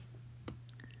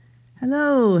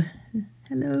Hello.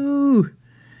 Hello.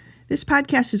 This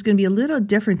podcast is going to be a little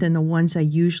different than the ones I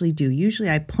usually do. Usually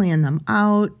I plan them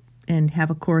out and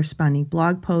have a corresponding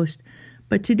blog post.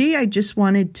 But today I just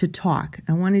wanted to talk.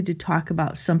 I wanted to talk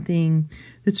about something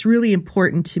that's really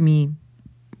important to me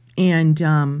and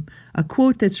a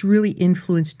quote that's really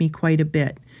influenced me quite a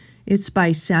bit. It's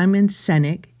by Simon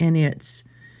Sinek, and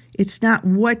it's not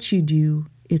what you do,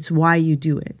 it's why you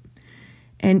do it.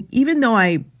 And even though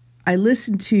I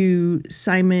listened to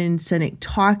Simon Sinek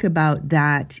talk about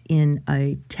that in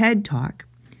a TED Talk,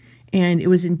 and it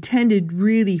was intended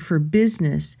really for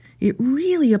business, it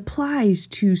really applies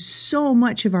to so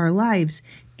much of our lives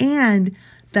and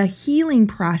the healing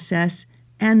process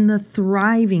and the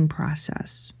thriving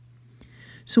process.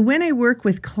 So when I work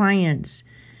with clients,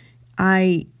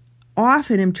 I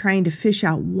often am trying to fish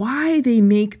out why they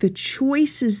make the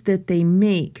choices that they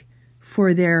make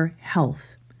for their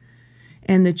health.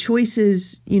 And the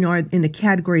choices, are in the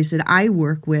categories that I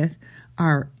work with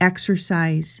are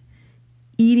exercise,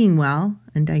 eating well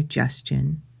and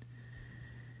digestion,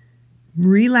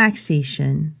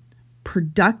 relaxation,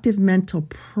 productive mental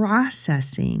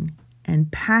processing,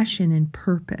 and passion and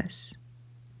purpose.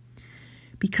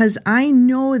 Because I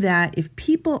know that if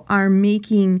people are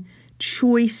making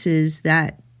choices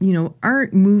that,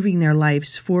 aren't moving their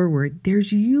lives forward,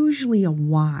 there's usually a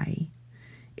why.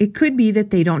 It could be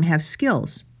that they don't have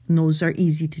skills, and those are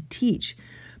easy to teach.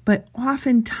 But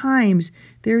oftentimes,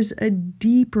 there's a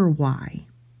deeper why.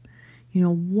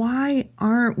 Why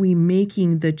aren't we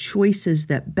making the choices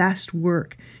that best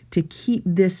work to keep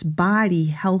this body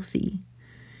healthy?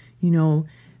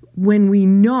 When we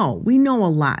know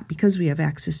a lot because we have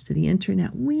access to the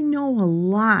internet, we know a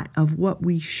lot of what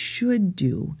we should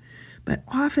do, but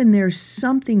often there's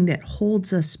something that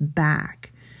holds us back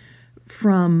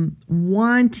from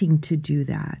wanting to do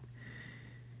that.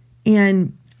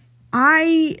 And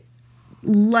I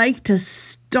like to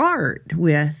start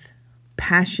with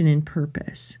passion and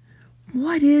purpose.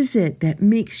 What is it that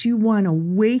makes you want to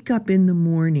wake up in the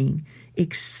morning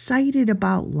excited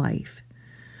about life?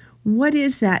 What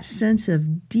is that sense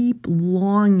of deep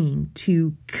longing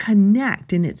to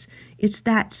connect? And it's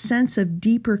that sense of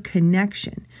deeper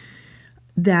connection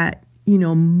that,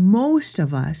 most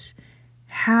of us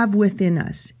have within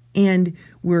us. And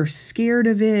we're scared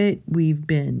of it. We've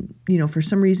been, for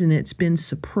some reason it's been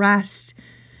suppressed.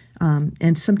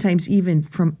 And sometimes even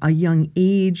from a young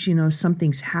age,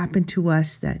 something's happened to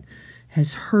us that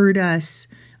has hurt us,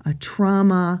 a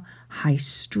trauma, high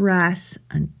stress,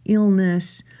 an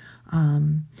illness,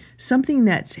 something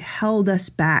that's held us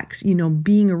back,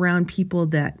 being around people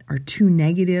that are too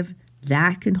negative,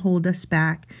 that can hold us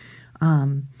back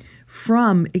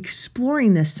from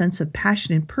exploring this sense of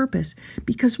passion and purpose.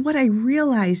 Because what I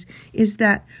realize is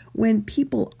that when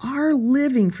people are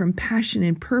living from passion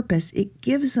and purpose, it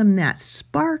gives them that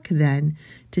spark then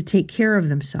to take care of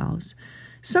themselves.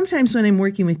 Sometimes when I'm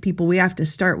working with people, we have to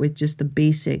start with just the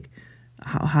basic.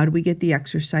 How do we get the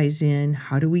exercise in?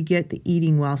 How do we get the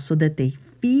eating well so that they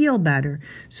feel better,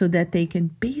 so that they can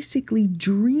basically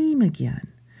dream again?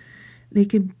 They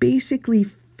can basically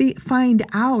find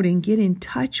out and get in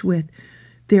touch with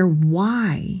their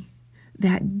why,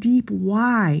 that deep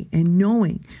why, and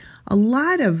knowing. A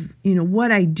lot of,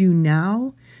 what I do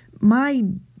now, my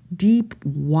deep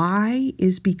why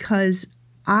is because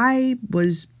I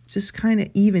was just kind of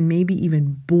maybe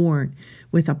even born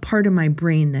with a part of my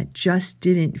brain that just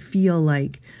didn't feel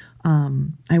like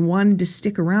I wanted to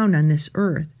stick around on this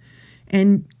earth.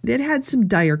 And it had some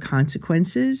dire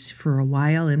consequences for a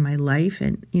while in my life.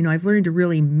 And, I've learned to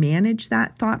really manage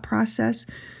that thought process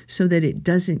so that it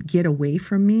doesn't get away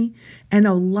from me. And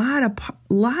a lot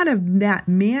of that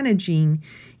managing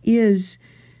is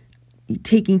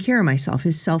taking care of myself,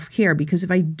 is self-care. Because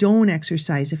if I don't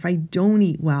exercise, if I don't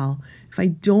eat well, if I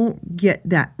don't get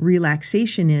that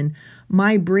relaxation in,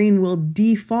 my brain will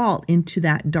default into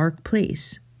that dark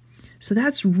place. So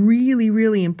that's really,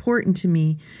 really important to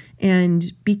me.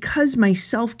 And because my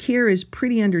self-care is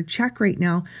pretty under check right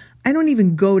now, I don't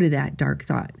even go to that dark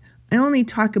thought. I only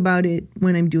talk about it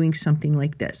when I'm doing something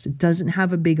like this. It doesn't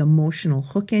have a big emotional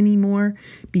hook anymore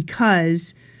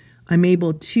because I'm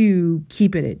able to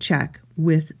keep it at check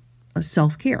with a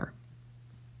self-care.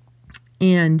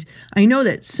 And I know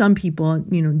that some people,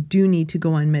 do need to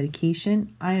go on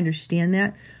medication. I understand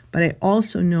that. But I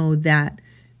also know that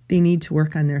they need to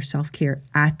work on their self-care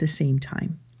at the same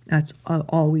time. That's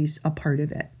always a part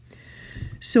of it.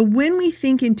 So when we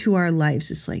think into our lives,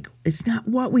 it's not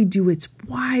what we do, it's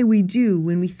why we do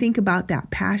when we think about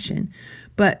that passion.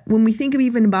 But when we think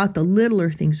even about the littler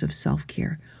things of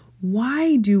self-care,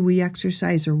 why do we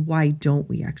exercise or why don't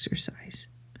we exercise?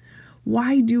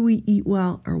 Why do we eat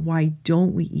well or why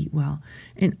don't we eat well?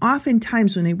 And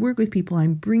oftentimes when I work with people,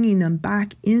 I'm bringing them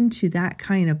back into that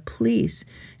kind of place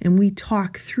and we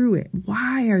talk through it.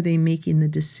 Why are they making the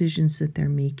decisions that they're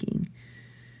making?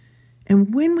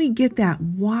 And when we get that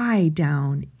why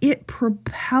down, it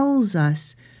propels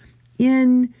us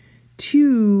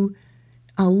into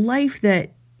a life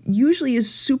that usually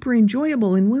is super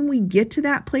enjoyable. And when we get to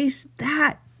that place,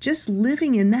 that just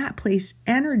living in that place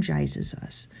energizes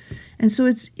us. And so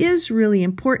it is really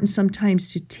important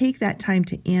sometimes to take that time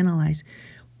to analyze,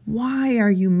 why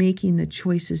are you making the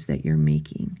choices that you're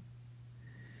making?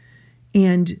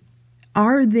 And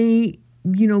are they,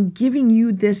 giving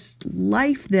you this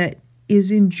life that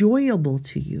is enjoyable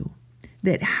to you,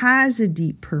 that has a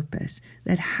deep purpose,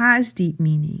 that has deep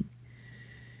meaning?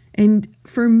 And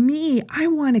for me, I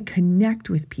want to connect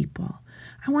with people.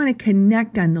 I want to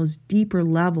connect on those deeper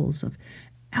levels of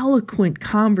eloquent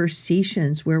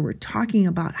conversations where we're talking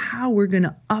about how we're going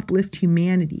to uplift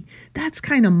humanity. That's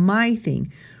kind of my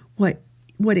thing.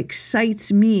 What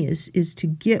excites me is to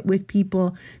get with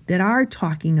people that are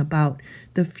talking about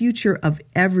the future of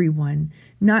everyone,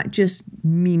 not just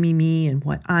me, and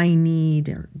what I need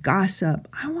or gossip.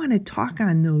 I want to talk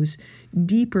on those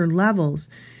deeper levels.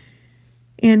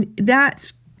 And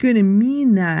that's going to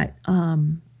mean that,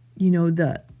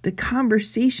 the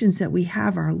conversations that we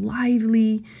have are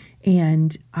lively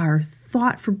and are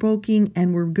thought-provoking,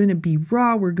 and we're going to be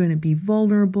raw, we're going to be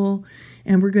vulnerable,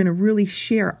 and we're going to really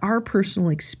share our personal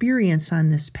experience on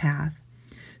this path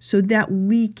so that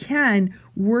we can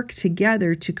work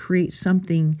together to create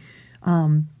something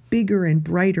bigger and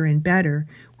brighter and better.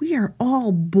 We are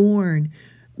all born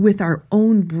with our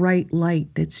own bright light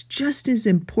that's just as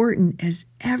important as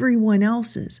everyone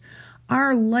else's.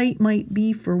 Our light might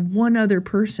be for one other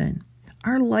person.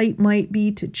 Our light might be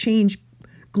to change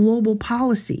global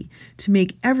policy, to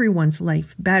make everyone's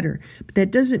life better. But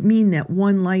that doesn't mean that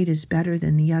one light is better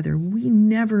than the other. We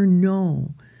never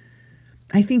know.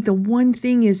 I think the one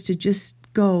thing is to just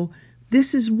go,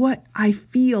 this is what I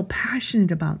feel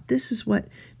passionate about. This is what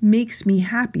makes me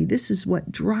happy. This is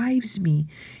what drives me.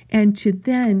 And to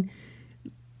then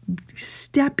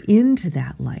step into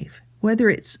that life, whether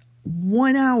it's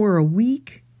 1 hour a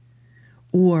week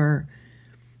or,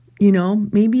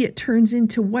 maybe it turns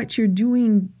into what you're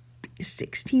doing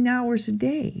 16 hours a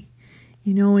day,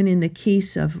 and in the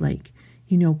case of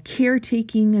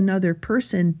caretaking another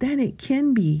person, then it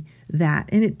can be that.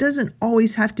 And it doesn't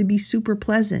always have to be super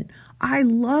pleasant. I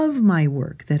love my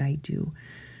work that I do,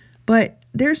 but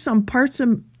there's some parts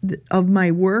of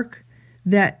my work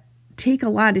that take a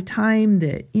lot of time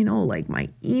that, like my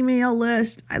email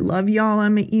list. I love y'all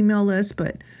on my email list,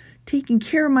 but taking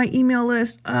care of my email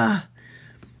list,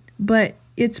 but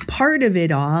it's part of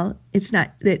it all. It's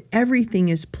not that everything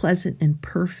is pleasant and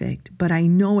perfect, but I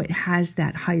know it has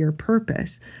that higher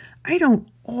purpose. I don't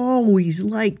always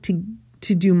like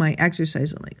to do my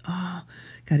exercise. I'm like,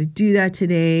 got to do that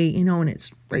today, and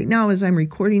it's right now as I'm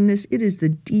recording this, it is the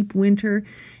deep winter,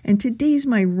 and today's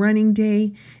my running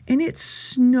day, and it's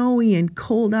snowy and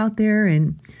cold out there,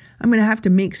 and I'm going to have to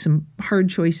make some hard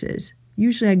choices.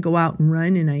 Usually I go out and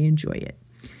run and I enjoy it.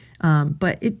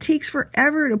 But it takes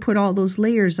forever to put all those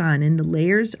layers on, and the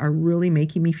layers are really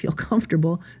making me feel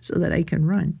comfortable so that I can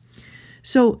run.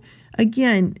 So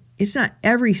again, it's not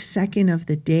every second of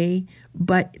the day,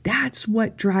 but that's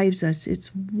what drives us. It's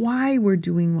why we're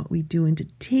doing what we do, and to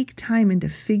take time and to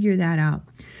figure that out.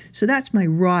 So that's my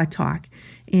raw talk.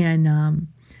 And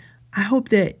I hope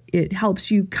that it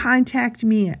helps you. Contact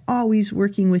me. I'm always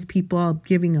working with people,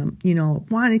 giving them,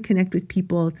 want to connect with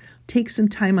people. Take some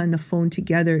time on the phone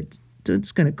together.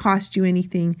 It's going to cost you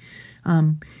anything.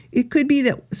 It could be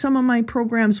that some of my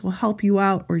programs will help you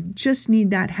out or just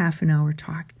need that half an hour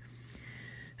talk.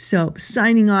 So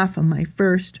signing off on my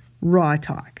first Raw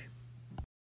Talk.